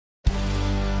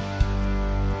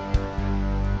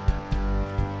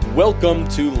Welcome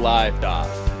to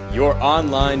LiveDaf, your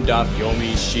online Daf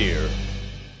Yomi Shir.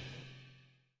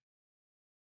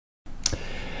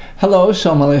 Hello,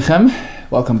 Shalom Aleichem.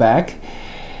 Welcome back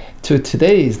to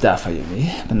today's Daf Yomi,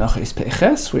 Menachos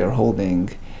Peches. We are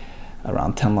holding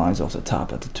around 10 lines off the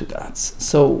top at the two dots.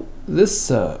 So this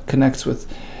connects with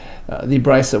the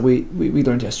brisa we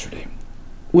learned yesterday,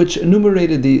 which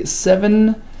enumerated the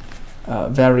 7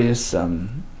 various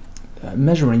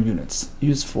measuring units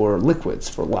used for liquids,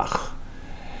 for lach.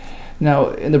 Now,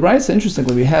 in the brisa,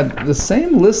 interestingly, we had the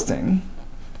same listing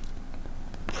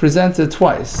presented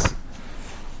twice.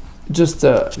 Just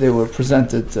they were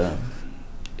presented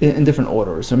in different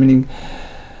orders. So, meaning,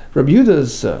 Rabbi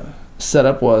Yehuda's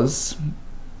setup was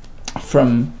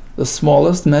from the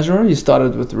smallest measure. He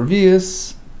started with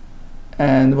revius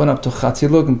and went up to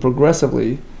chatzilug, and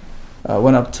progressively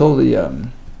went up till the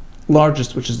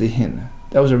largest, which is the hin.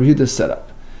 That was Rabbi Yehuda's setup.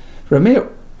 Rabbi Meir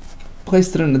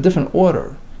placed it in a different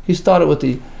order. He started with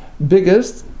the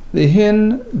biggest, the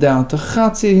hin, down to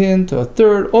chatzi hin, to a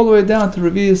third, all the way down to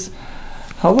revius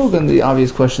halug. And the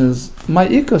obvious question is,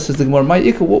 Ma'ika, says the Gemara,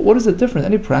 Ma'ika, what is the difference?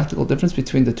 Any practical difference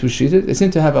between the two sheeted? They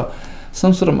seem to have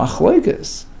some sort of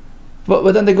machlokes.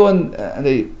 But then they go and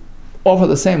they offer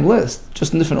the same list,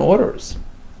 just in different orders.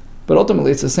 But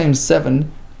ultimately, it's the same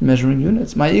 7 measuring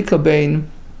units. Ma'ika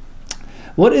bein.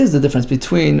 What is the difference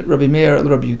between Rabbi Meir and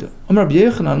Rabbi Yehuda? Rabbi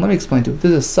Yochanan, let me explain to you.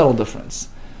 There's a subtle difference,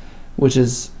 which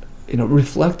is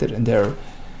reflected in their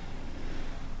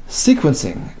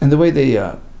sequencing and the way they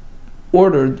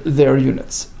ordered their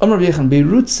units. Rabbi Yochanan,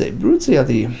 Berutze are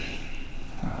the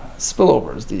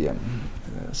spillovers, the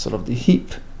sort of the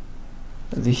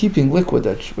heaping liquid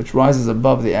which rises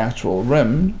above the actual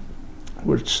rim,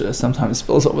 which sometimes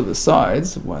spills over the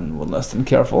sides when we're less than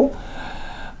careful.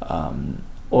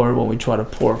 Or when we try to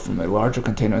pour from a larger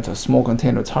container into a small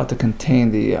container, it's hard to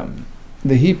contain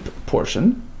the heap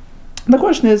portion. And the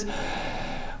question is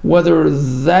whether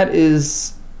that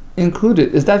is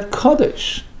included. Is that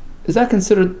kaddish? Is that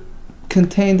considered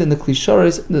contained in the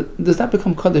klisharis? Does that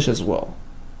become kaddish as well?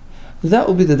 That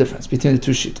will be the difference between the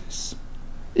two shittas.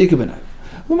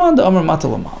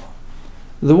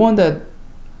 The one that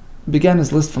began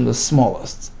his list from the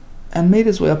smallest and made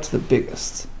his way up to the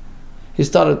biggest. He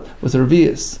started with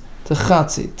revius, to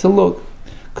chatzi, to lug.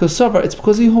 Kosavar, it's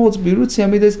because he holds birutzi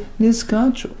amides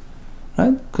niskachu,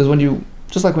 right? Because when you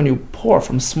pour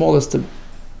from smallest to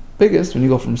biggest, when you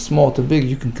go from small to big,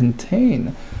 you can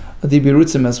contain the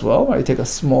birutzim as well. Right? You take a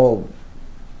small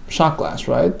shot glass,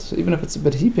 right? So even if it's a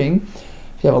bit heaping,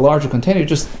 if you have a larger container, you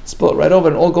just spill it right over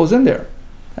and it all goes in there,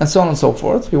 and so on and so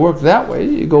forth. You work that way.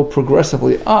 You go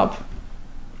progressively up.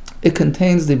 It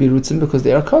contains the birutzim because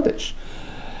they are kaddish.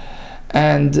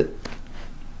 And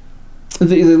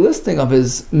the listing of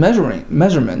his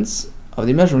measurements of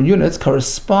the measuring units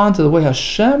correspond to the way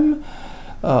Hashem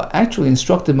actually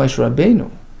instructed Moshe Rabbeinu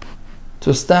to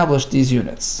establish these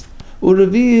units.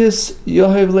 Urevius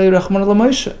Yohev le Rachman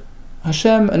LaMoshe.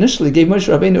 Hashem initially gave Moshe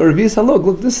Rabbeinu a revius halug.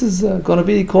 Look, this is going to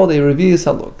be called a revius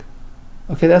halug.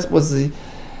 Okay, that was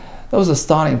the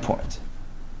starting point,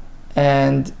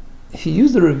 and he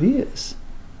used the revius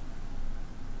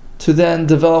to then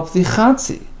develop the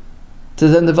chatzi, to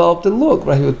then develop the lug,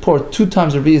 right? He would pour 2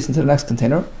 times revius into the next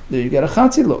container. There you get a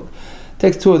chatzi lug.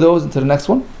 Takes 2 of those into the next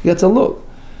one, he gets a lug.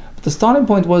 But the starting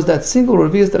point was that single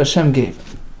revius that Hashem gave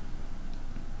him.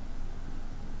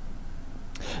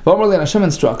 And Hashem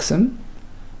instructs him,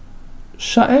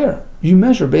 Sha'er, you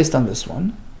measure based on this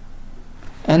one,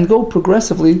 and go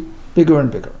progressively bigger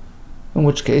and bigger. In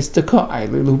which case, the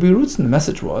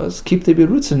message was, keep the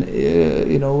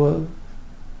birutzin,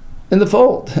 in the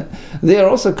fold. They are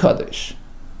also kaddish.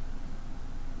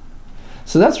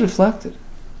 So that's reflected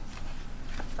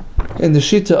in the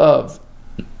shita of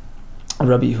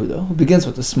Rabbi Yehuda, who begins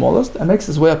with the smallest and makes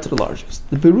his way up to the largest.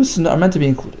 The birutzin are meant to be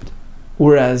included.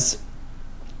 Whereas,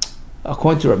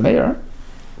 according to Rabbi Meir,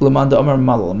 Lamanda Amar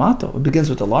Malalamato, it begins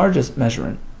with the largest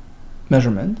measurement,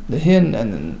 the hin,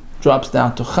 and then drops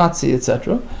down to chatzi,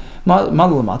 etc.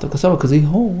 Malalamato, because he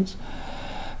holds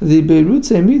the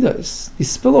beirutze midas, the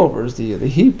spillovers, the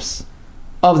heaps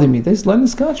of the midas,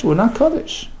 leiniskachu, were not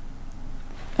kaddish.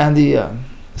 And the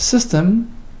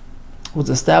system was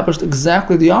established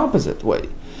exactly the opposite way.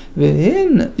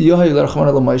 The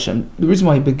reason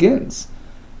why he begins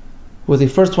with the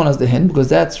first one as the hin, because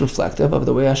that's reflective of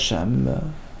the way Hashem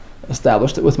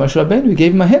established it with Moshe Rabbeinu. He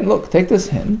gave him a hin. Look, take this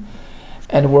hin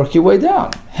and work your way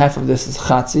down. Half of this is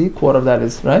chatzi, quarter of that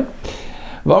is, right?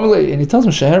 And he tells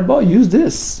him, Sheher ba, use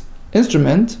this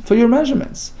instrument for your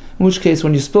measurements. in which case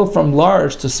when you spill from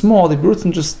large to small, the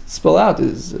berutzen just spill out.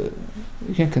 You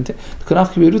can't contain. The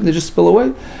kanaf berutzen, they just spill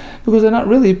away because they're not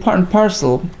really part and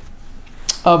parcel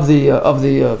of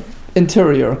the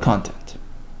interior content.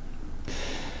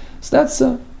 So that's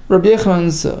Rabbi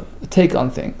Yechon's take on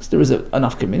things. There is a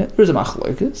nafkamina, there is a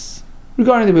machlokes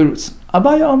regarding the berutzen.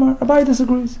 Abaye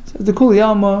disagrees. Says the Kuli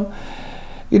Alma,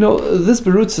 this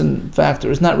berutzen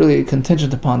factor is not really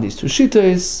contingent upon these two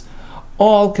shittas.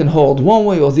 All can hold one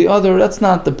way or the other. That's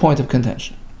not the point of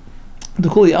contention. The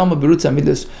Kuli Alma berutzen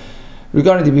midus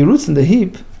regarding the berutzen, the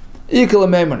heap. You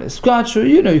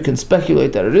can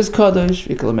speculate that it is kaddish.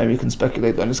 You can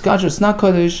speculate that it's kaddish. It's not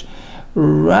kaddish.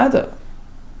 Rather,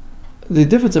 the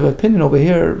difference of opinion over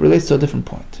here relates to a different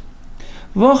point.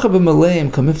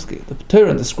 The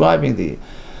Torah describing the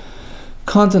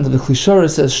content of the klishara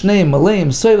says shnei maleim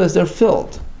soilas, they're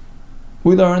filled.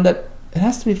 We learn that it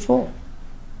has to be full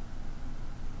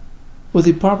with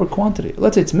the proper quantity.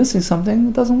 Let's say it's missing something,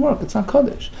 it doesn't work, it's not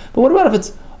kaddish. But what about if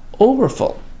it's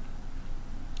overfull?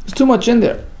 There's too much in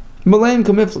there. Maleim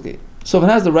kamifliki. So if it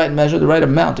has the right measure, the right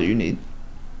amount that you need,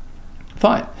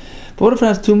 fine. But what if it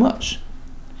has too much?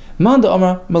 Manda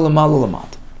Amar Melamalu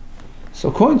Lamat. So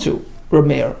according to Reb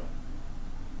Meir,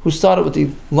 who started with the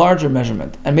larger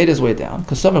measurement and made his way down,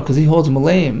 because he holds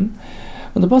Malaim,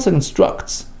 when the pasuk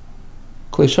instructs,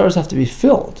 kleshars have to be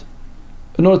filled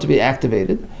in order to be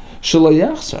activated.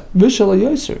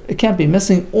 It can't be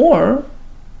missing or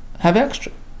have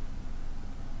extra.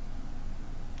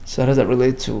 So how does that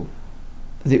relate to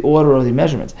the order of the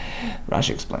measurements? Rashi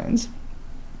explains.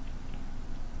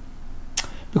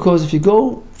 Because if you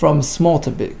go from small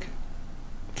to big,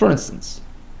 for instance,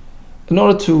 in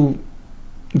order to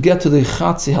get to the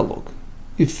chatzi halug,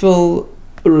 you fill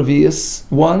a revius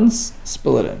once,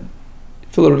 spill it in.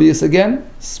 Fill a revius again,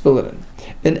 spill it in.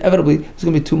 Inevitably, there's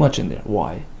going to be too much in there.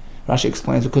 Why? Rashi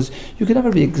explains, because you can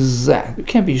never be exact. You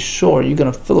can't be sure you're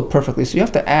going to fill it perfectly, so you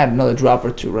have to add another drop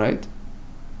or two, right?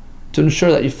 To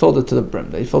ensure that you filled it to the brim,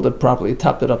 that you filled it properly, you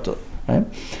topped it up to it, right?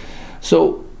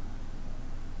 So,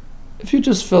 if you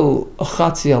just fill a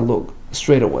chatzi halug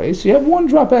straight away, so you have one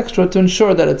drop extra to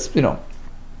ensure that it's, But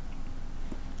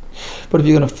if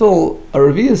you're going to fill a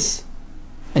revius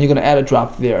and you're going to add a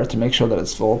drop there to make sure that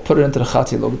it's full, put it into the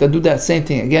chatzi halug, then do that same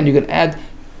thing again. You can add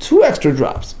 2 extra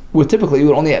drops, where typically you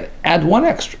would only add 1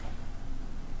 extra.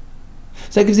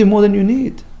 So that gives you more than you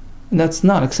need, and that's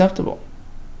not acceptable.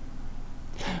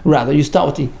 Rather, you start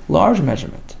with the large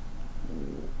measurement,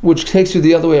 which takes you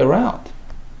the other way around.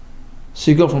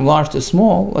 So you go from large to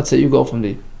small. Let's say you go from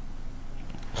the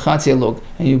chatzi halug,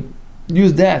 and you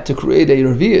use that to create a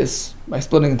revius by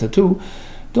splitting into 2.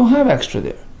 Don't have extra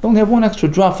there. You only have 1 extra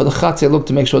drop for the chatzi halug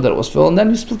to make sure that it was filled, and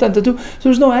then you split that into 2. So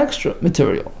there's no extra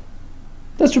material.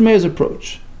 That's Rameir's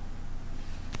approach.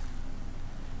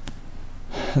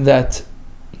 That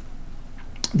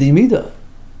the midah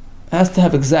has to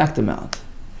have exact amount,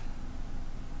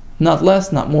 not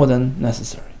less, not more than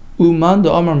necessary. Uman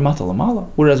da Amar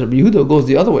Matalamala. Whereas Rabbi Yehuda goes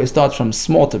the other way, starts from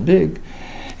small to big.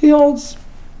 He holds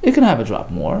it can have a drop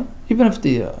more, even if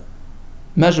the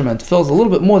measurement fills a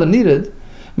little bit more than needed.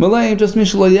 Malaim just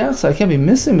mishalayachsa. I can't be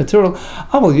missing material.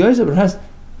 Aval Yosef, it has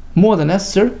more than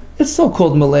necessary. It's still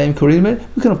called Malaim Karim.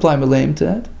 We can apply Malaim to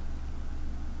that.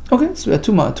 Okay, so we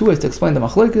have two ways to explain the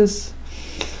machlekes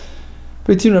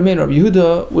between Rabbi and Rabbi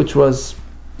Yehuda, which was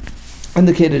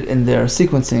indicated in their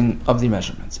sequencing of the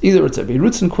measurements. Either it's a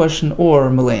berutzen question or a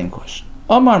Malaim question.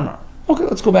 Amar. Okay,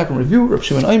 let's go back and review. Rav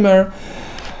Shimon Omer,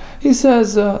 he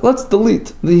says, let's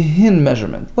delete the hin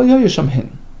measurement.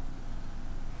 Hin.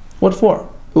 What for?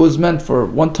 It was meant for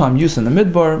one-time use in the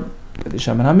midbar.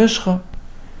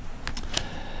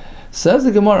 Says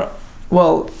the Gemara,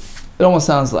 well, it almost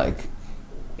sounds like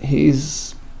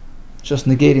he's just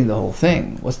negating the whole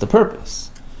thing. What's the purpose?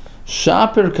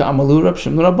 Shapir ka'amalu Rab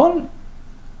Shimon Rabban.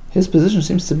 His position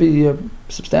seems to be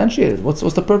substantiated. What's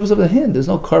the purpose of the hin? There's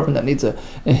no carbon that needs a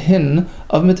hin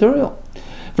of material.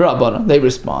 V'Rabbana, they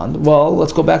respond, well,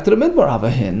 let's go back to the midbar. Have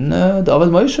a hin, the Avad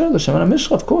Moshe, the Shemen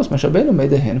HaMishcha, of course. Moshe Rabbeinu made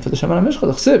the hin for the Shemen HaMishcha,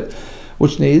 the Chsiv,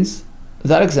 which needs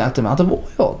that exact amount of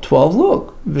oil, 12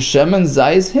 lug. V'Shemen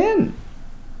Zayis hin.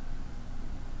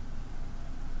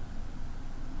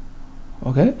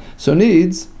 Okay, so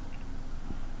needs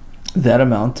that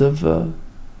amount of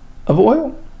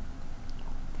oil.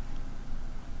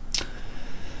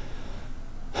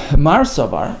 Mar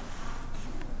Savar.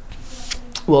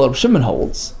 Well, Reb Shimon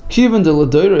holds, Kivan de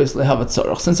Ladoiris lehavat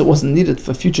tzarach, since it wasn't needed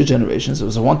for future generations, it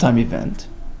was a one-time event.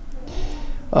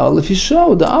 If you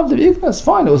show the Avd Ignas,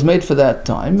 fine, it was made for that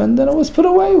time, and then it was put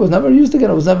away, it was never used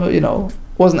again, it was never,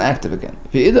 wasn't active again.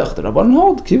 V'idach, the Rabban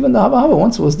hold, Kivan de Hava,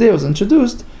 once it was there, it was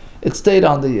introduced, it stayed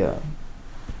on the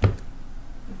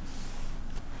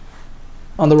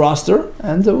roster,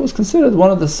 and it was considered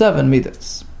one of the 7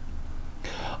 midas.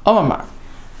 Amamar.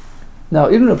 Now,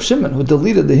 even Reb Shimon, who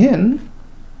deleted the hin,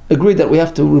 agreed that we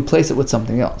have to replace it with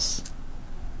something else.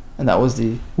 And that was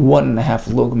the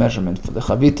 1.5 lug measurement for the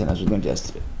chavitin, as we learned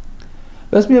yesterday.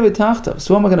 So who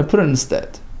am I going to put it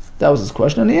instead? That was his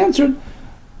question. And he answered,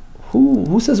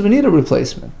 who says we need a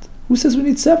replacement? Who says we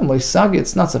need 7? Like Sagi,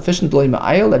 it's not sufficient.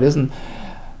 That doesn't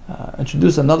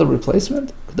introduce another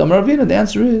replacement. The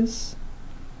answer is,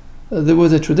 there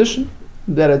was a tradition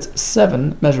that it's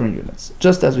 7 measuring units,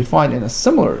 just as we find in a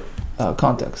similar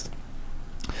context.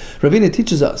 Ravina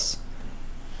teaches us,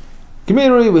 we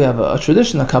have a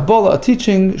tradition, a Kabbalah, a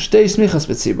teaching, shtei smichas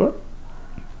b'tzibur,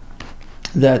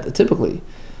 that typically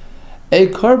a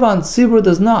karban tzibur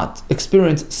does not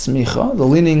experience smicha, the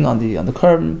leaning on the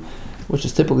karban, which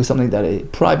is typically something that a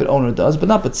private owner does, but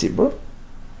not b'tzibur,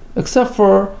 except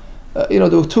for there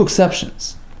were 2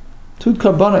 exceptions. 2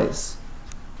 karbanes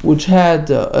which had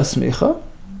a smicha.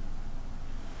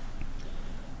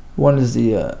 One is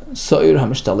the Sa'ir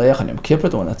HaMishtalech on Yom Kippur,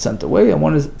 the one that's sent away, and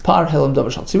one is Par Helam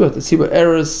Davar Shal Tzibur. If the Tzibur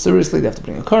errors seriously, they have to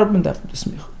bring a carbon, they have to do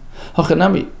smicha.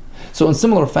 Hachanami. So in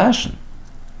similar fashion,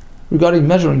 regarding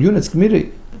measuring units,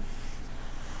 Gmiri,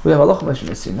 we have Allah mentioned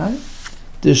in Sinai,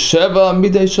 the Sheva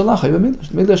Midei Shalach, the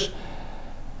Midrash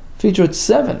featured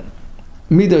 7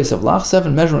 Midei Savlach,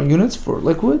 7 measuring units for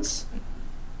liquids.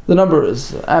 The number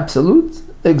is absolute,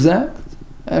 exact,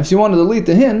 and if you want to delete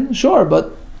the hin, sure,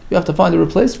 but you have to find a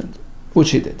replacement,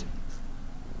 which he did.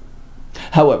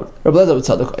 However, Rabbi Lezer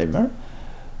Tzadok Eimer,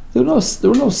 there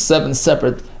were no 7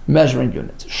 separate measuring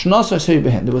units.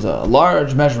 There was a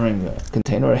large measuring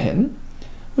container, a hin,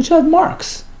 which had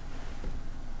marks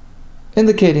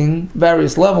indicating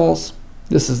various levels.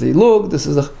 This is the lug, this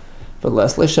is the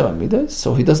Lesle Sheva Midas.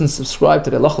 So he doesn't subscribe to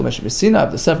the Lachal Meshach B'Sina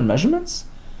of the 7 measurements.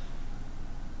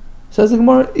 Says the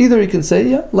Gemara, either you can say,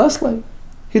 yeah, Lesle,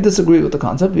 he disagreed with the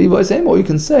concept, or you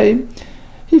can say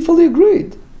he fully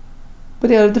agreed, but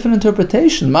he had a different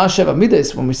interpretation. Ma Sheva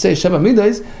Midas, when we say Sheva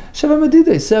Midas, Sheva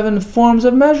Medidas, 7 forms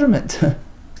of measurement.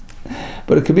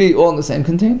 But it could be all in the same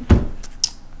container.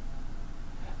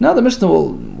 Now the Mishnah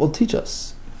will teach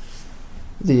us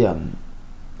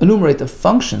enumerate the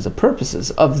functions, the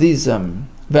purposes of these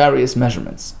various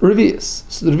measurements. Revius.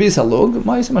 So the Revius Halog,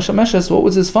 what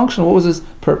was his function? What was his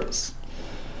purpose?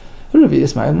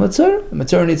 Revius Mayim Matzor. The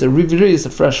Matzor needs a revius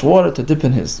of fresh water to dip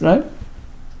in his, right?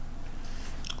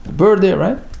 The bird there,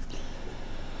 right?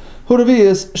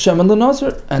 Revius Shemen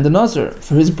LeNazir. And the Nazir,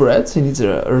 for his breads, he needs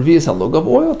a Revius Halog of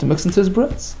oil to mix into his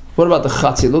breads. What about the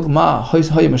Chatzi Lug?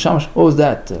 What was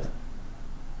that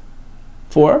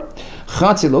for?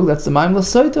 Chatzi Lug, that's the Mayim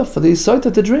L'Saita, for the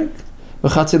Saita to drink. The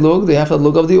Chatzi Lug, they have a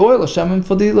lug of the oil, a Shemen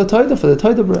for the L'Taita, for the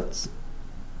Taita breads.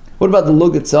 What about the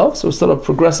lug itself? So instead of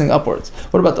progressing upwards.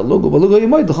 What about the lug?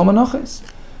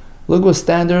 Lug was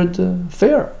standard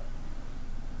fare.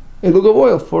 A lug of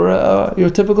oil for your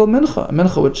typical mincha. A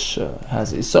mincha which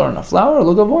has isar and a flour, a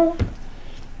lug of oil.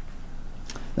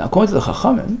 Now according to the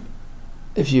Chachamim,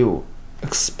 if you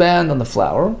expand on the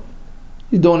flour,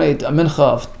 you donate a mincha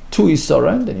of 2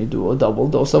 isarin, then you do a double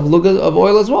dose of lug of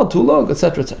oil as well, 2 lug,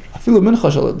 etc., etc. Even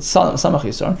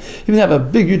have a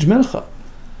big, huge mincha,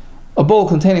 a bowl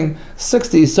containing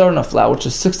 60 isarin of flour, which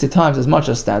is 60 times as much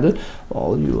as standard,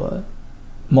 well, you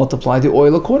multiply the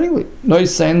oil accordingly. No,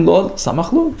 he's saying log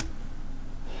samach lug.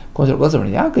 According to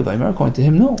Yaakov, according to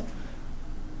him, no.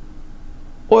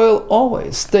 Oil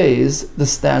always stays the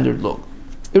standard lug,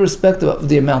 irrespective of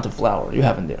the amount of flour you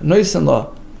have in there. No, he's saying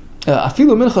law. Even if the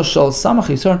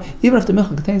mincha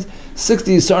contains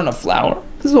 60 yisarn of flour,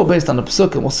 this is all based on the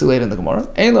pasuk, and we'll see later in the Gemara.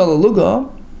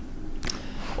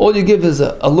 All you give is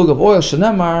a lug of oil,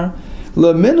 shenemar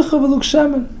lemincha v'lug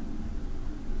shemen.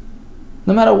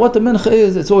 No matter what the mincha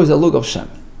is, it's always a lug of shemen.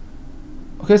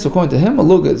 Okay, so according to him, a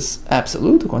lug is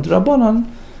absolute. According to Rabbanan,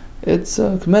 it's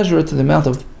commensurate to the amount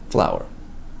of flour.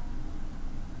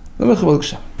 Lemincha v'lug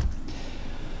shemen.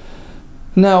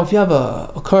 Now, if you have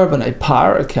a carbon, a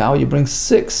par, a cow, you bring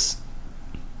 6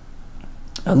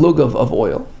 a lug of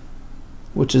oil,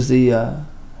 which is the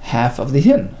half of the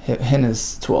hin. Hin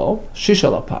is 12, shisha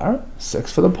la par,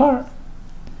 6 for the par.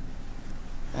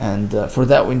 And for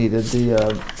that we needed the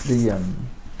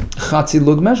chatzi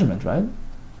lug measurement, right?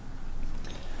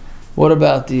 What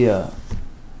about the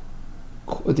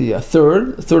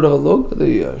third of a lug,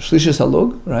 the shlishis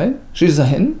halug, right? Shlishis a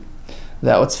hin.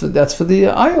 That's for the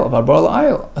aisle, of our barla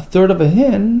aisle. A third of a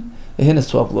hin is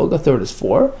 12 lug, a third is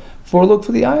 4 lug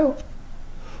for the aisle.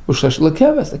 The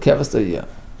keves,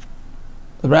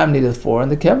 The ram needed 4,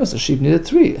 and the keves, the sheep, needed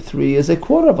 3. 3 is a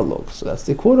quarter of a lug, so that's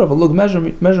the quarter of a lug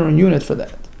measuring unit for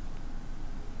that.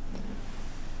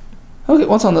 Okay,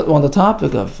 once on the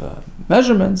topic of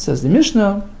measurement, says the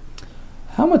Mishnah,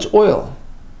 how much oil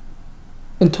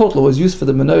in total was used for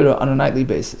the menorah on a nightly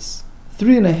basis?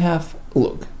 3.5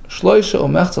 lug. Shloisha o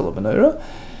mechzel menorah,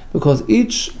 because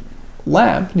each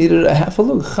lamp needed a half a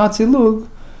lug. Chatzi lug,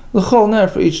 l'chol ner,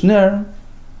 for each ner,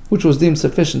 which was deemed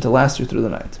sufficient to last you through the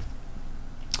night.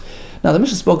 Now the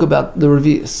Mishnah spoke about the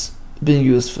revius being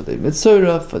used for the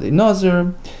mitzvah, for the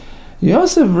nazir.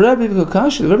 Yosef Rebbe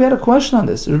had a question on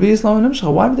this.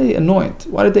 Why did they anoint?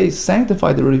 Why did they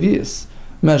sanctify the revius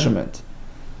measurement?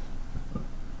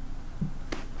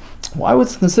 Why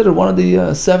was it considered one of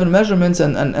the 7 measurements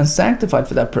and sanctified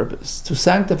for that purpose? To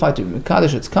sanctify, to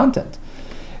mekadesh its content.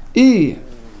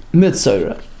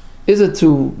 Mitzvah. Is it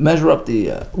to measure up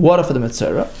the water for the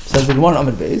mitzvah? Says the Gemara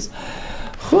Amud Beis.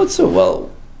 Chutzu.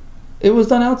 Well, it was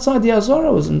done outside the Azara.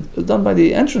 It was done by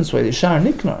the entranceway, the Shar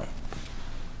Niknar.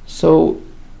 So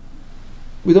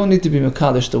we don't need to be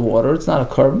mekadesh the water. It's not a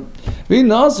carbon. The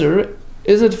nazir,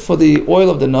 is it for the oil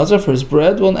of the nazir for his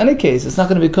bread? Well, in any case, it's not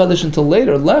going to be kaddish until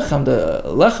later. Lechem, the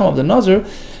lechem of the nazir,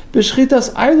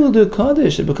 b'shchitas ailu de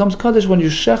kaddish. It becomes kaddish when you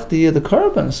shech the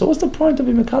carbon. So what's the point of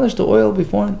being mekadesh the oil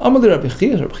before? Amali Rabbi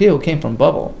Chia, who came from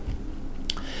Bavli,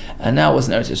 and now was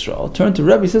in Eretz Yisrael, turned to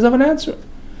Rebbe. He says, I have an answer.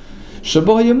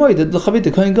 Shaboh Yemoy did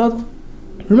l'chavit kohen gadol.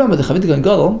 Remember, the chavit kohen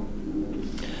gadol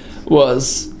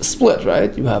was split,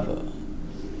 right? You have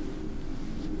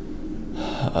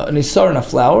an isar and a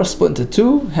flour split into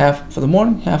 2, half for the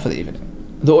morning, half for the evening.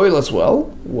 The oil as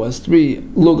well was 3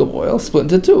 lug of oil split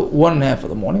into 2, 1.5 for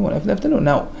the morning, 1.5 for the afternoon.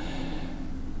 Now,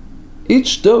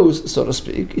 each dose, so to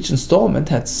speak, each installment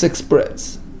had 6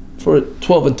 breads for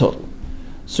 12 in total.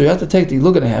 So you have to take the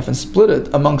lug and a half and split it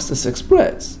amongst the 6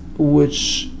 breads,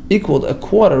 which equaled a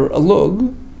quarter a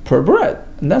lug per bread,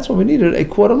 and that's why we needed a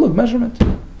quarter lug measurement.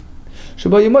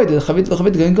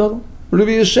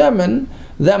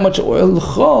 That much oil,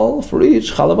 l'chol, for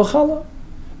each chala v'chala.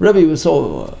 Rebbe was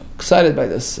so excited by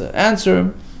this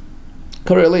answer.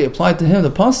 Correctly applied to him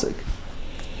the pasuk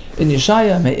in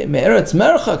Yeshaya, me'eretz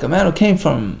merchak, a man who came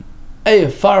from a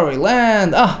faraway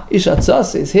land. Isha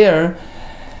Tzasi is here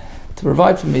to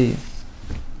provide for me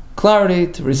clarity,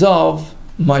 to resolve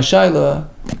my shaila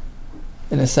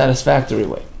in a satisfactory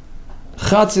way.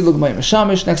 Chatzi lug may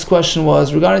meshamish. Next question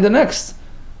was regarding the next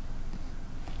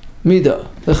Mida,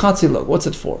 the Chatzi lug, what's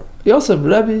it for? Yosef,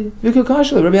 Rebbe,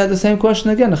 Rebbe had the same question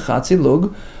again. Chatzi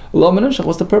lug,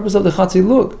 what's the purpose of the Chatzi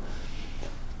lug?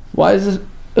 Why is it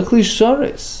a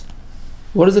klisharis?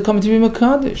 What is it coming to be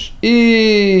Mekadesh?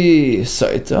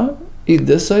 Saita,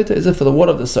 this Saita, is it for the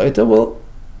water of the Saita? Well,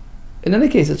 in any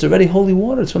case, it's already holy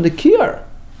water. It's from the kiyar,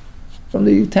 from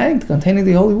the tank containing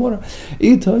the holy water.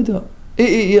 Saita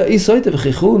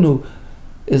v'chichunu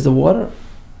is the water.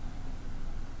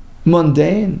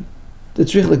 Mundane, the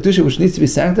tzrich l'kedusha, which needs to be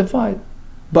sanctified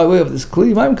by way of this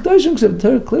kli. The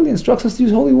Torah clearly instructs us to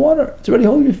use holy water. It's already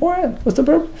holy beforehand. What's the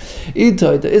purpose?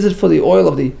 Is it for the oil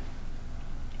of the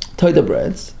toida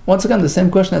breads? Once again, the same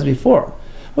question as before.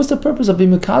 What's the purpose of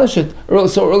being mekadesh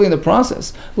so early in the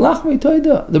process? Lachmi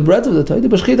toida, the breads of the toida,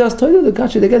 b'shchitas toida, the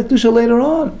kachi, they get kedusha later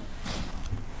on.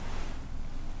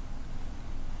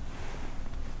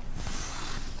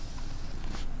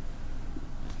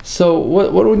 So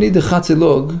what do we need the Chatzi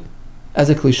lug as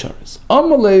a klisharis?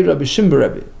 Amalei Rabbi Shimon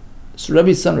Rebbe. So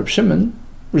Rebbe's son Rabbi Shimon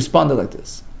responded like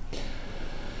this.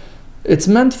 It's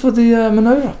meant for the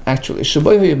menorah, actually.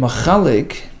 Shaboy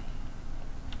machalik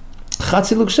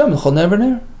Chatzi lug shem l'chol ner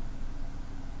v'ner.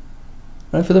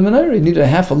 Right, for the menorah, you needed a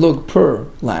half a lug per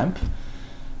lamp.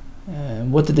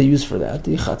 And what did they use for that?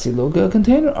 The Chatzi lug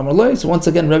container. Amalei. So once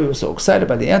again, Rebbe was so excited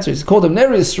by the answer. He called him Ner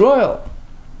Yisrael,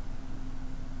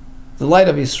 the light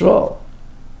of Yisrael,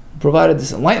 provided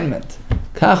this enlightenment.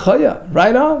 Kachaya,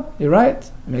 right on, you're right.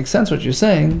 It makes sense what you're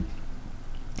saying.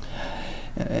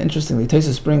 And interestingly,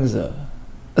 Tosfos brings a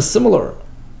similar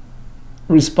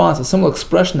response, a similar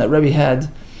expression that Rebbe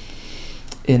had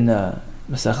in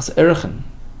Menachos Erechin,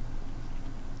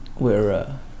 where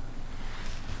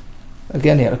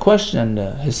again he had a question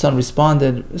and his son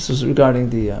responded. This was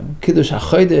regarding the Kiddush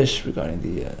HaChodesh, regarding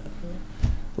the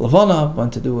Lavana,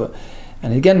 wanted to do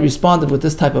and he again responded with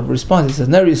this type of response. He says,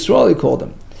 Ner Yisrael, he called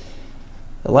him,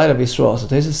 the light of Yisrael. So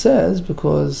Tosfos says,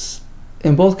 because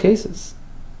in both cases,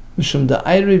 Mishum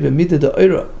da'ayri v'mida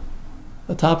da'ayra,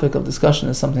 the topic of discussion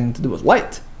is something to do with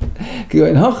light.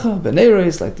 Kiyoin hacha,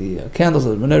 b'neiros, like the candles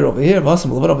of the menorah over here,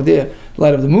 v'asam l'vad over there, the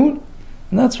light of the moon.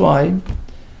 And that's why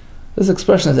this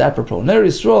expression is apropos. Ner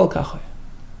Yisrael kachaya.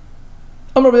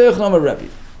 Amar b'yechon amar Rebbe.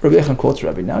 Rabbi Yechon quotes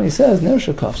Rabbi now, and he says, Ner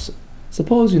shekafsa.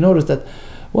 Suppose you notice that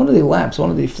one of the lamps, one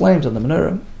of the flames on the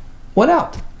menorah, went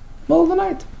out in the middle of the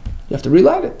night. You have to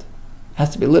relight it. It has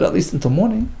to be lit at least until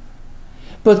morning.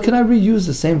 But can I reuse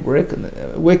the same wick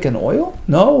and oil?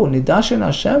 No, nidashen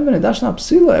Hashem and nidashen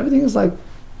psila. Everything is like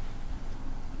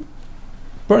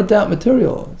burnt out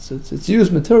material. It's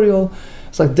used material.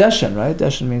 It's like deshen, right?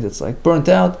 Deshen means it's like burnt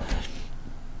out.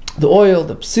 The oil,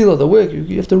 the psila, the wick,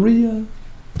 you have to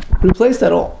replace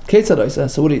that all.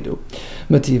 So what do you do?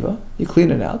 Mativa, you clean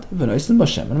it out. You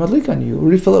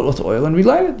refill it with oil and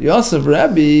relight it. Yosef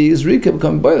Rabbi is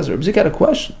becoming boilers. Rabbi Zik had a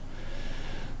question.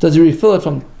 Does he refill it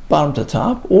from bottom to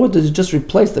top, or does he just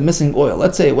replace the missing oil?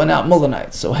 Let's say it went out middle of the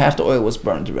night, so half the oil was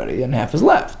burned already and half is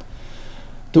left.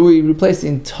 Do we replace the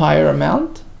entire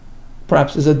amount?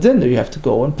 Perhaps there's a dinner, you have to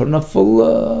go and put in a full,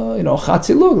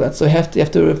 chatzi lug. That's so you have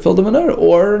to fill the menorah,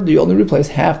 or do you only replace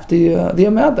half the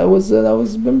amount that was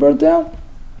been burnt down,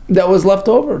 that was left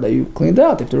over, that you cleaned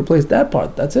out? You have to replace that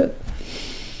part. That's it.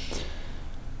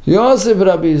 Yosef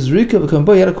Rabbi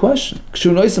Zrika, he had a question.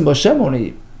 When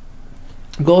he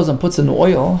goes and puts in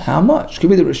oil, how much? Could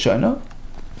be the Rishona,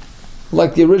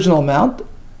 like the original amount.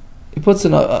 He puts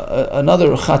in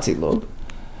another chatzi lug.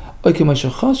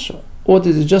 Or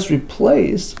did it just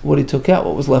replace what he took out,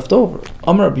 what was left over?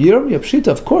 Amar Rabbi Yirmiyah,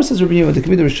 of course, it's Rabbi Yirmiyah. The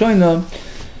Kavita Rishona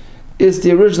is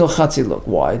the original chatzi lug.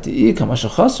 Why? If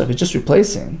he's just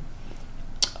replacing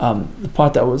the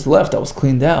part that was left, that was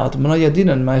cleaned out, how you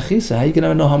can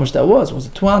never know how much that was? Was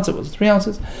it 2 ounces? Was it 3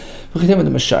 ounces?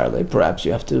 Perhaps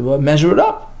you have to measure it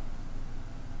up.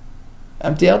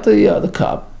 Empty out the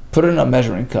cup, put it in a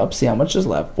measuring cup, see how much is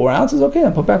left. 4 ounces, okay,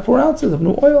 and put back 4 ounces of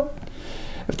new oil.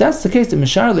 If that's the case, the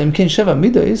Misharlim Kin Sheva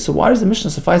Midas, so why does the Mishnah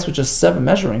suffice with just 7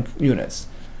 measuring units?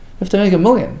 You have to make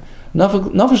 1,000,000.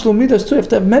 Nafash Lu Midas too, you have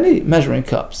to have many measuring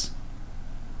cups.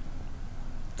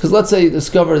 Because let's say you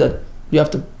discover that you have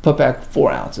to put back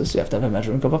 4 ounces, so you have to have a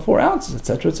measuring cup of 4 ounces,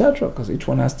 etc., etc., because each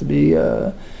one has to be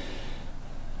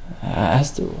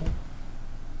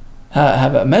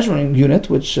have a measuring unit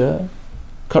which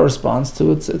corresponds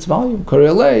to its volume.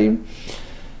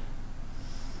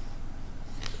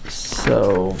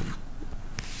 So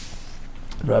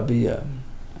Rabbi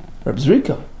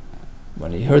Zrika,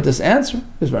 when he heard this answer, he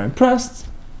was very impressed.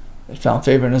 It found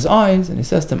favor in his eyes, and he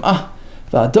says to him,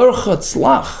 v'adorcha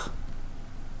tzlach,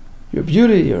 your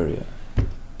beauty, your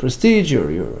prestige,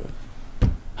 your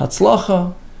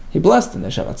hatzlacha. He blessed him.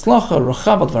 Neshav hatzlacha,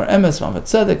 rochav advar emes v'avat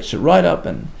tzedek, should ride up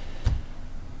and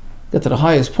get to the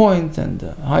highest point and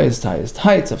highest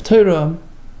heights of Torah,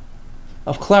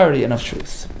 of clarity and of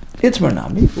truth. Itmar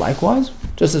nami, likewise,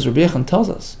 just as Rabbi Yechon tells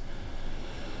us,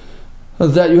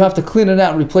 that you have to clean it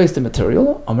out and replace the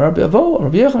material. Amar Rabbi Avo,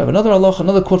 Rabbi Yechon, have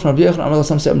another quote from Rabbi Yechon. Amar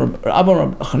some say Amar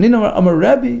Chanina, Amar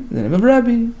Rabbi, the name of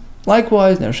Rabbi.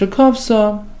 Likewise, Ner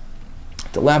Shekavsa,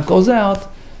 the lamp goes out,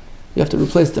 you have to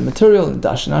replace the material in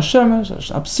Dashin Hashemesh,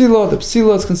 Dashin Psilo. The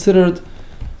Psilo is considered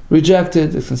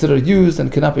rejected, it's considered used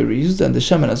and cannot be reused, and the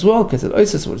Shemen as well. Because what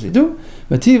does he do?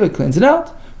 Mativa cleans it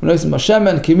out. Here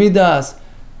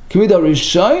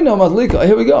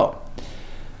we go.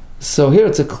 So here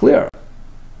it's a clear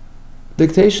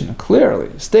dictation,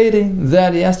 clearly stating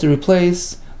that he has to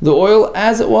replace the oil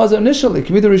as it was initially,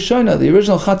 Kavita Rishona, the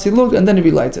original chatzi lug, and then he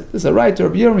relights it. This is a right to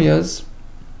Rabbi Yirmiyah's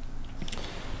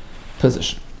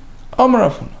position. Amar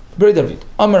Rav Huna, Beri David,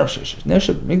 Amar Rav Sheshes,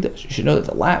 Neshab Migdash. You should know that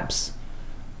the lamps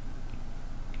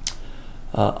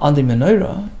on the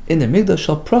menorah in the Migdash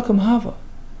shall prakam hava.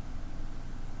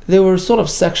 They were sort of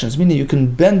sections, meaning you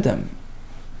can bend them,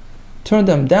 turn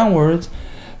them downwards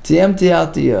to empty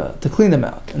out to clean them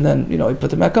out, and then you put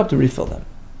them back up to refill them.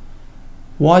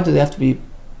 Why do they have to be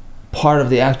part of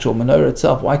the actual menorah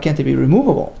itself? Why can't they be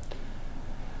removable?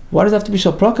 Why does it have to be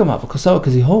shal prakam hava?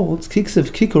 Because he holds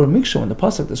kiksiv kikar miksha, when the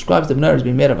pasuk describes the menorah as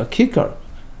being made of a kikar,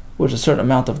 which is a certain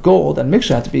amount of gold, and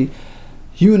miksha had to be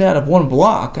hewn out of one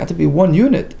block, had to be one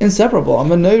unit, inseparable. A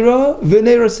menorah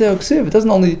v'neira seoksiv. It doesn't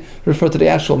only refer to the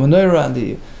actual menorah and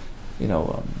the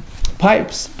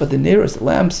pipes, but the nearest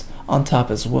lamps on top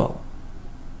as well.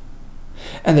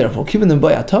 And therefore, keeping them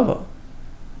by atava,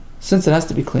 since it has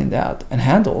to be cleaned out and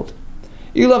handled,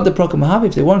 you love the prakam havi.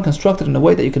 If they weren't constructed in a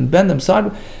way that you can bend them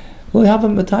sideways, well, you have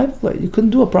them metayvle. You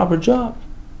couldn't do a proper job.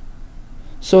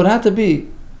 So it had to be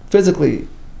physically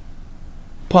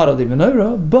part of the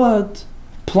menorah, but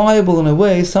pliable in a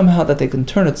way somehow that they can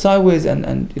turn it sideways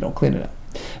and clean it out.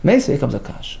 Meisei comes a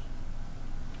kash.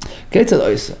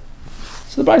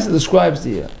 So the Brisa describes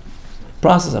the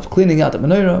process of cleaning out the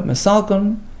menorah.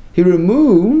 Mesalkon, he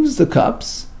removes the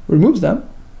cups, removes them,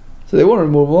 so they weren't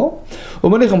removable.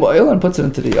 And puts it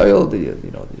into the oil, the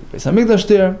Beis Hamikdash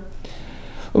there.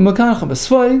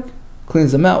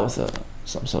 Cleans them out with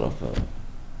some sort of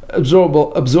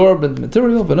absorbent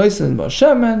material,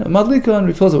 and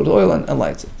refills it with oil and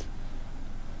lights it.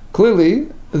 Clearly,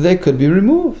 they could be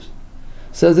removed.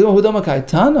 Says the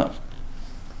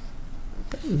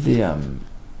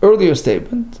earlier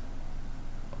statement,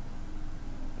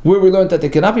 where we learned that they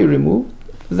cannot be removed,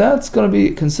 that's going to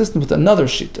be consistent with another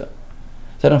shita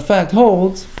that in fact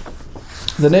holds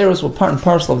the neiros were part and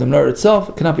parcel of the menorah itself,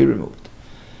 it cannot be removed.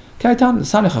 No,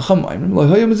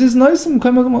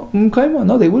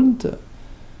 they wouldn't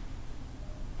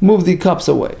move the cups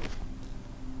away.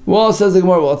 Well, says the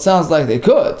Gemara, well, it sounds like they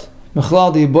could. It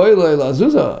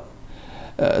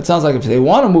sounds like if they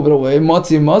want to move it away,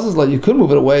 you could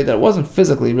move it away, that it wasn't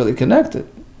physically really connected.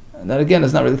 And that again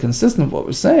is not really consistent with what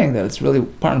we're saying, that it's really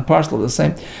part and parcel of the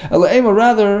same.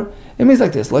 Rather, it means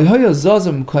like this,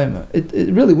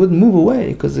 it really wouldn't move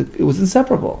away because it was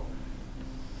inseparable.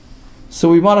 So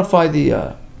we modify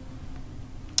the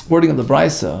wording of the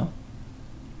Brisa,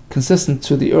 consistent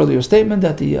to the earlier statement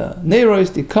that the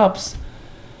neiros, the cups,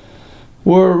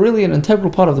 were really an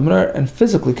integral part of the menorah and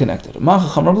physically connected. Who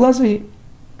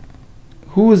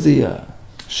is the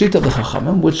sheet of the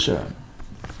Chachamim?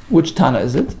 Which Tana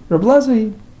is it? Reb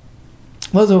Lezer.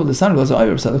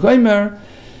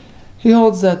 He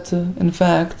holds that, in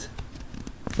fact,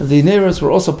 the neiros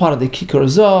were also part of the kikar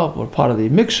zav, or part of the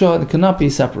miksha, and cannot be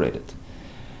separated.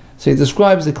 So he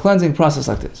describes the cleansing process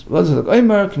like this. So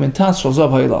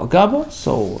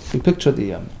if you picture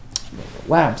the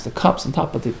lamps, the cups on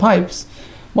top of the pipes,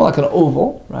 more like an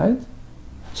oval, right?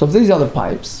 So if these are the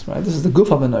pipes, right? This is the guf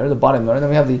of the menorah, the bottom menorah, and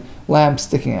then we have the lamp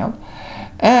sticking out.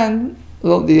 And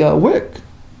the wick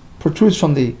protrudes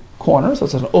from the corner, so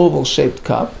it's an oval-shaped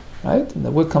cup, right? And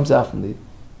the wick comes out from the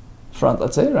front,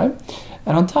 let's say, right?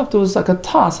 And on top there was like a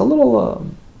toss, a little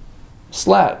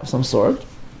slat of some sort,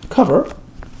 cover.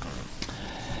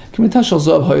 Golden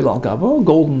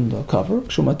cover.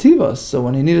 So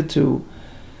when he needed to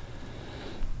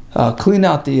clean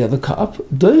out the cup,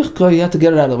 you had to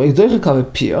get it out of the way.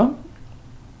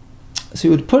 So he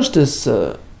would push this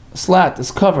slat,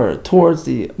 this cover, towards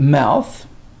the mouth,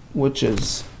 which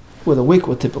is where the wick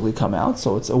would typically come out.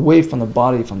 So it's away from the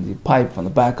body, from the pipe, from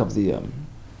the back of the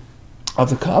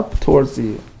cup, towards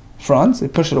the front. So you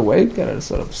push it away, get it,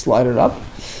 sort of slide it up,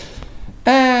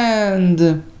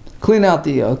 and clean out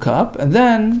the cup, and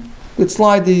then you'd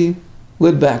slide the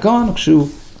lid back on. When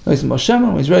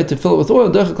he's ready to fill it with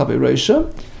oil,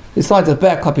 he slides it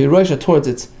back towards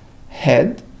its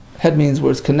head. Head means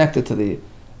where it's connected to the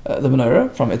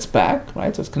menorah from its back,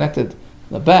 right? So it's connected.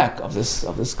 The back of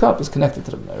this cup is connected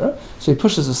to the menorah. So he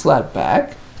pushes the slat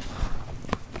back,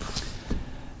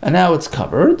 and now it's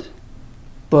covered.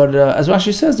 But as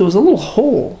Rashi says, there was a little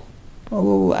hole, a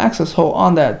little access hole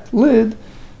on that lid,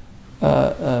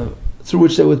 through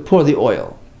which they would pour the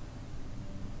oil.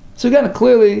 So again,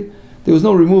 clearly there was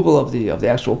no removal of the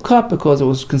actual cup because it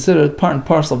was considered part and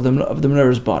parcel of the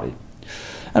menorah's body.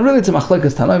 And really, it's a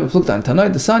machlekes tanoi, b'plukta tanoi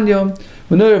desanyo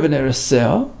menorah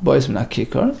v'nereseh bois min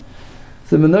hakikar.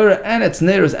 The menorah and its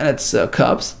neiros and its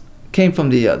cups came from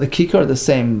the kikar, the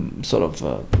same sort of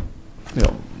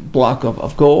block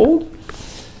of gold.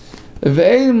 But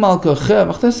the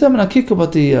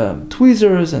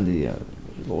tweezers and the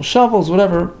little shovels,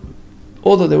 whatever,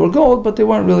 although they were gold, but they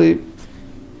weren't really,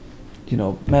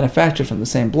 manufactured from the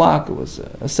same block. It was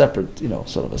a separate,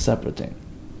 sort of a separate thing.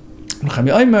 Only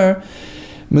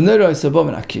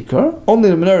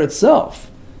the menorah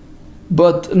itself,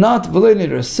 but not those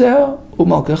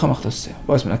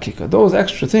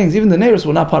extra things. Even the neiros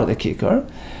were not part of the kikar.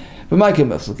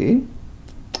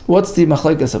 What's the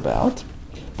machlekes about?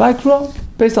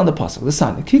 Based on the pasuk, the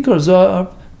sign, the kikar zar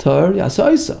tar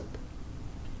yasa isa.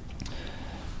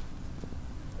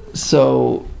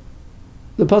 So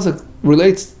the pasuk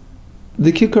relates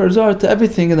the kikar zar to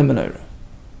everything in the menorah.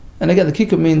 And again, the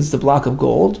kikar means the block of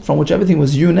gold from which everything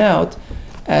was hewn out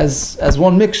as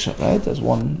one mixture, right? As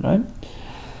one, right?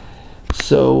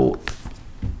 So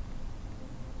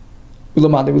we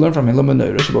learn from him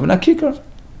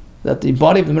that the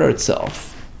body of the menorah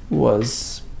itself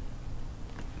was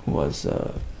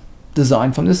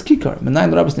designed from this kikar.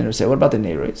 What about the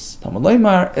neiros?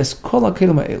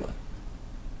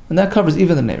 And that covers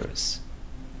even the neiros.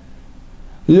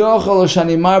 What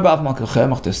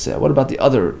about the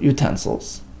other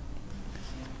utensils?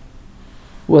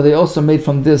 Were they also made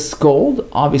from this gold?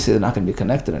 Obviously, they're not going to be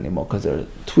connected anymore because they're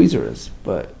tweezers.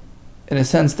 But in a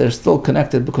sense, they're still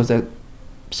connected because they're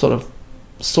sort of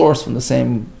sourced from the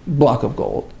same block of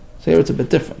gold. So here it's a bit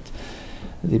different.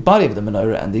 The body of the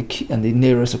menorah and the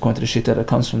neiros, according to the shita that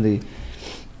comes from the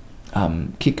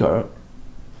kikar,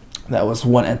 that was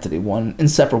one entity, one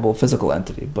inseparable physical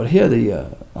entity. But here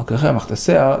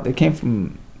they came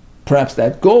from perhaps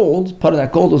that gold. Part of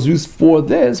that gold was used for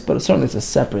this, but certainly it's a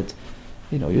separate,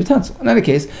 utensil. In any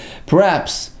case,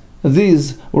 perhaps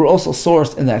these were also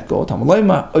sourced in that gold.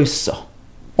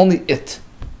 Only it,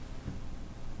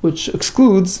 which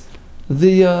excludes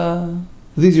these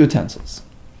utensils.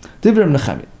 So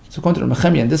according to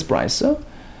Nechemia in this brisa,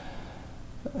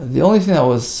 the only thing that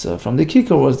was from the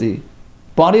kikar was the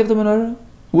body of the menorah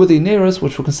with the nearest,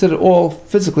 which were considered all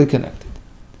physically connected.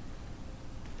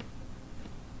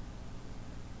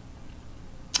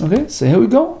 Okay, so here we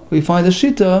go. We find the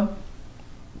shita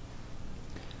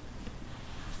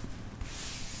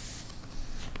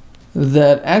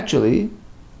that actually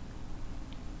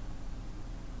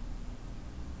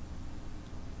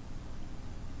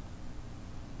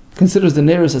considers the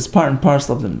nearest as part and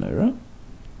parcel of the menorah,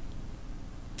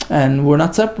 and we're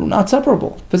not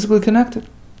separable, physically connected.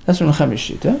 That's from Nechemiah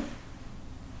shita.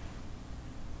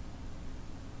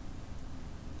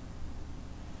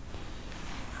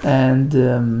 And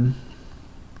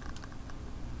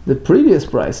the previous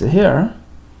brisa here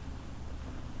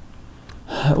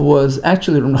was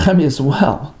actually from Nechemiah as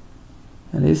well,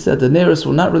 and he said the nearest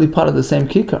were not really part of the same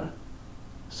kikar,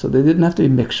 so they didn't have to be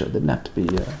mixture, didn't have to be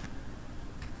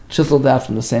chiseled out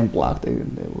from the same block. They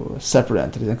were separate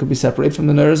entities. They could be separated from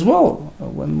the ner as well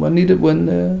when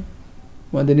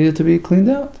they needed to be cleaned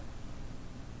out.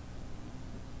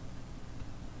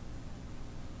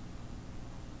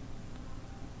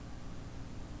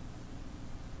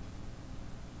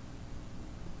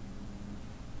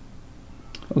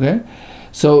 Okay,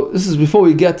 so this is before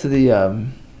we get to the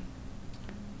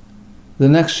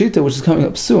next shita, which is coming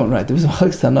up soon, right? I was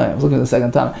looking at the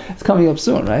second time. It's coming up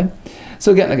soon, right?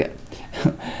 So again,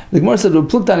 the Gemara said,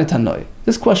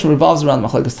 this question revolves around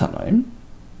Machlekes Tanoim.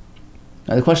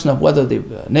 Now the question of whether the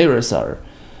neiros are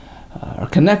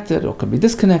connected or could be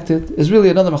disconnected is really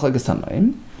another Machlekes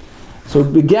Tanoim. So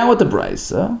it began with the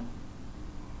brisa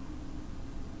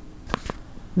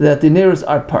that the neiros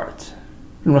are part.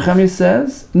 And Nechemiah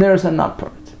says, neiros are not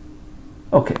part.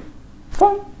 Okay,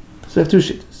 fine. So we have two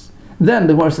shittas. Then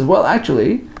the Gemara says, well,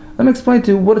 actually, let me explain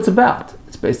to you what it's about.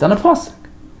 It's based on a pasuk.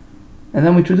 And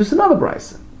then we introduce another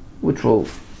brisa, which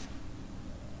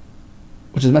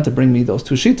is meant to bring me those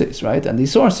two shittas, right? And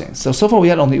these sourcings. So far we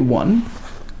had only one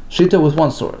shitta with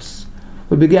one source.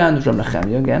 We began from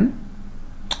Nechemiah again,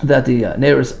 that the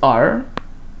neiros are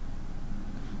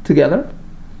together,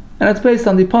 and it's based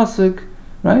on the pasuk,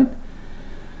 right?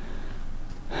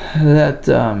 That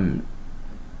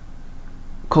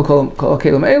Kol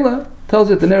Kelim Eila tells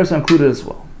you that the neiros are included as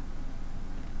well.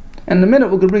 And in a minute,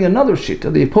 we're going to bring another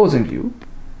shita, the opposing view,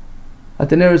 that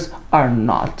the neiros are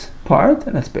not part,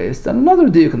 and it's based on another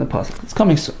diuk in the pasuk. It's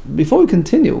coming soon. Before we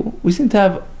continue, we seem to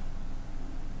have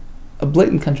a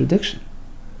blatant contradiction.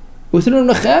 Within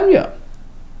Nechemiah,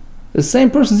 the same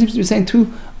person seems to be saying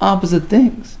two opposite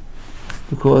things,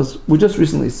 because we just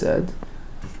recently said,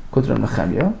 according to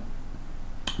Nechemiah,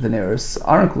 the neiros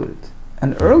are included.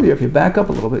 And earlier, if you back up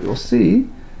a little bit, you'll see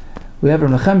we have a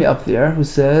Nechemiah up there who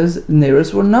says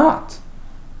neiros were not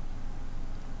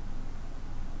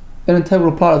an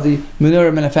integral part of the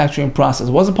menorah manufacturing process.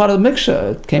 It wasn't part of the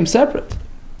mixture. It came separate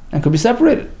and could be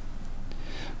separated.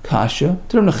 Kasha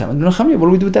to Rav Nechemiah. What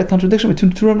do we do with that contradiction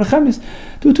between two Rav Nechemiahs?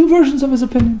 There were two versions of his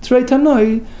opinion. Tzrei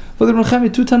Tanoi for the Rav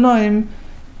Nechemiah, two Tanoim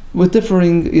with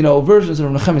differing, versions of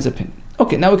Rav Nechemiah's opinion.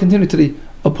 Okay, now we continue to the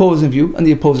opposing view and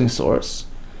the opposing source.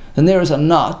 The neiros are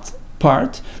not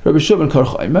part. Rabbi Shub and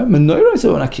Korchaimer,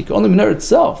 only menorah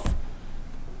itself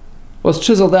was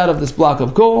chiseled out of this block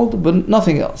of gold, but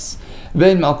nothing else.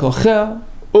 Even the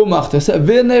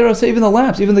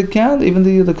lamps, even the candle, even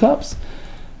the cups,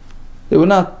 they were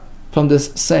not from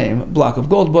this same block of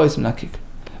gold. What then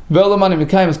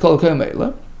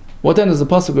does the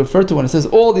pasuk refer to when it says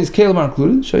all these kelim are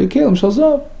included? Show you kelim shows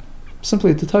up.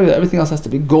 Simply to tell you that everything else has to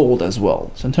be gold as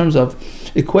well. So in terms of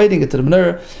equating it to the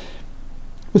menorah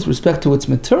with respect to its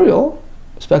material,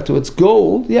 respect to its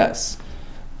gold, yes,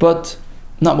 but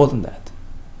not more than that.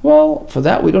 Well, for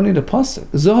that we don't need a pasuk.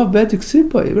 Zohav bet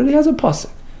Yiksipa, it really has a pasuk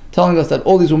telling us that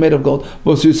all these were made of gold.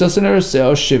 Right? So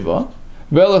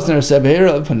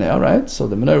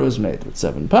the menorah was made with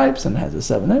 7 pipes and it has a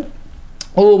 7 head.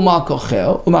 Here we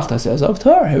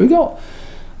go.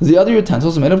 The other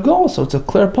utensils are made of gold, so it's a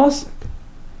clear pasuk.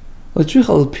 And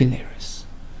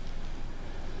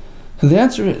the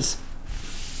answer is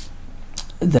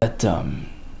that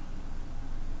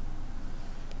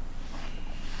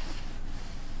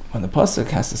when the pasuk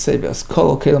has to say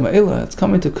kol kelim ha'ela, it's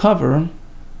coming to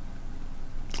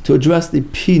address the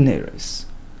pineres.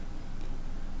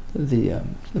 the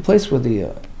place where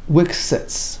the wick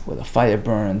sits, where the fire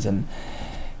burns, and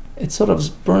it sort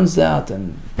of burns out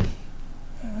and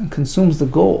consumes the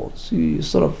gold. So you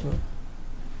sort of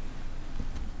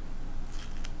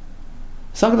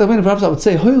perhaps I would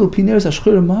say, I would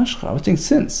think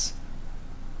since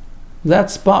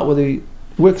that spot where the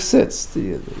wick sits, at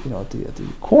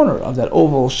the corner of that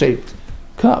oval-shaped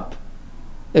cup,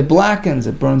 it blackens,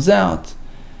 it burns out.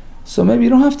 So maybe you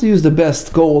don't have to use the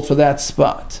best gold for that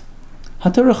spot.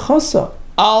 Torah is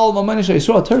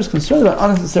concerned about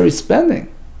unnecessary spending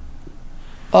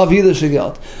of Yiddish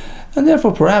geld. And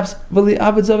therefore, perhaps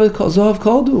perhaps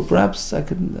I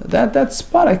could that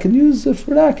spot I can use it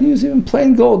for that. I can use even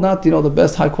plain gold, not the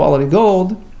best high quality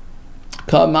gold.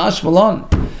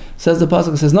 Says the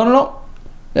pasuk, says no,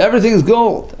 everything is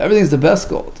gold. Everything is the best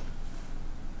gold.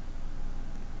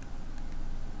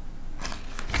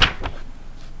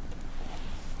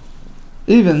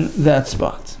 Even that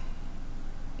spot.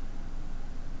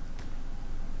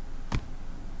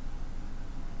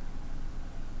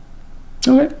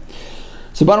 Okay.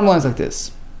 So bottom line is like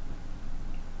this.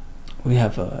 We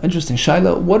have an interesting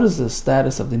shaila. What is the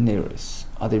status of the neiros?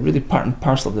 Are they really part and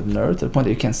parcel of the menorah to the point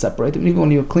that you can't separate them? Even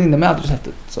when you clean them out, you just have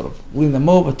to sort of lean them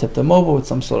over, tip them over with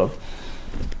some sort of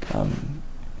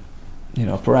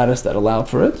apparatus that allowed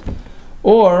for it.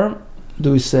 Or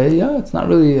do we say, it's not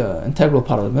really an integral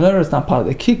part of the menorah, it's not part of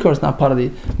the kikar, it's not part of the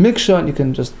miksha, and you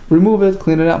can just remove it,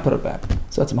 clean it out, put it back.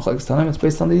 So that's a machlekes tanaim. It's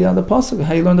based on the pasuk,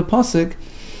 how you learn the pasuk,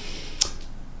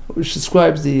 which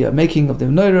describes the making of the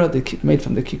menorah, made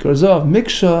from the kikar zav,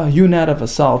 miksha, hewn out of a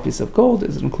solid piece of gold.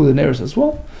 Does it include the neiros as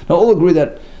well? Now all agree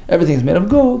that everything is made of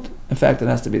gold. In fact, it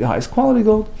has to be the highest quality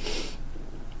gold.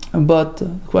 But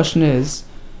the question is,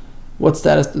 what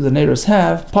status do the neiros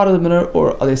have? Part of the menorah,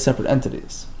 or are they separate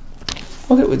entities?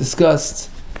 Okay, we discussed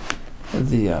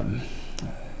the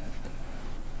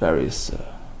various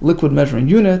liquid measuring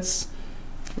units.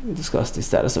 We discussed the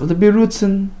status of the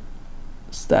birutzin,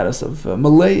 status of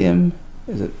malayim.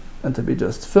 Is it meant to be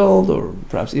just filled, or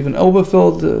perhaps even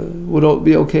overfilled would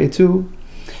be okay too?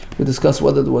 We discussed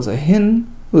whether there was a hin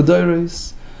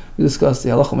l'doiris. We discussed the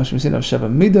halacha mashmisin of sheva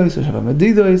midos or sheva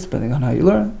medidos, depending on how you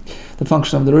learn. The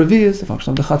function of the revius, the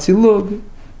function of the chatzilug.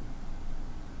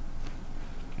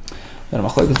 Then a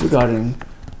machlekes regarding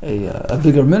a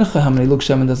bigger mincha, how many lug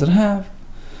shemen does it have?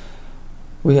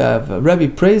 We have Rebbe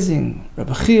praising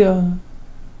Rebbe Chia,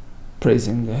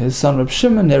 praising his son Reb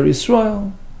Shimon, Ner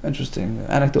Yisrael. Interesting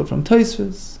anecdote from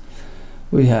Tosfos.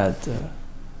 We had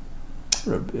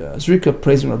Zrika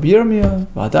praising Rabbi Yirmiyah,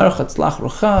 V'hadarach hatzlach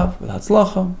rochav,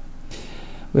 v'hatzlacha.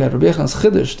 We had Rabbi Yechan's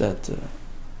chiddush that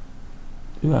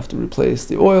you have to replace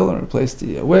the oil and replace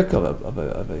the wick of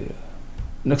an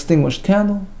extinguished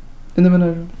candle in the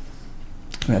menorah.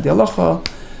 We had the halacha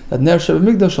that Ner Sheva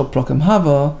Migdash shel prokem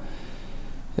hava.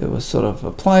 It was sort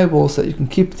of pliable, so that you can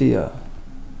keep the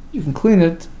you can clean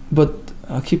it, but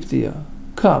keep the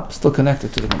cup still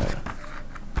connected to the menorah.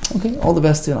 Okay, all the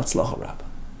best in Atzlacha, Rab.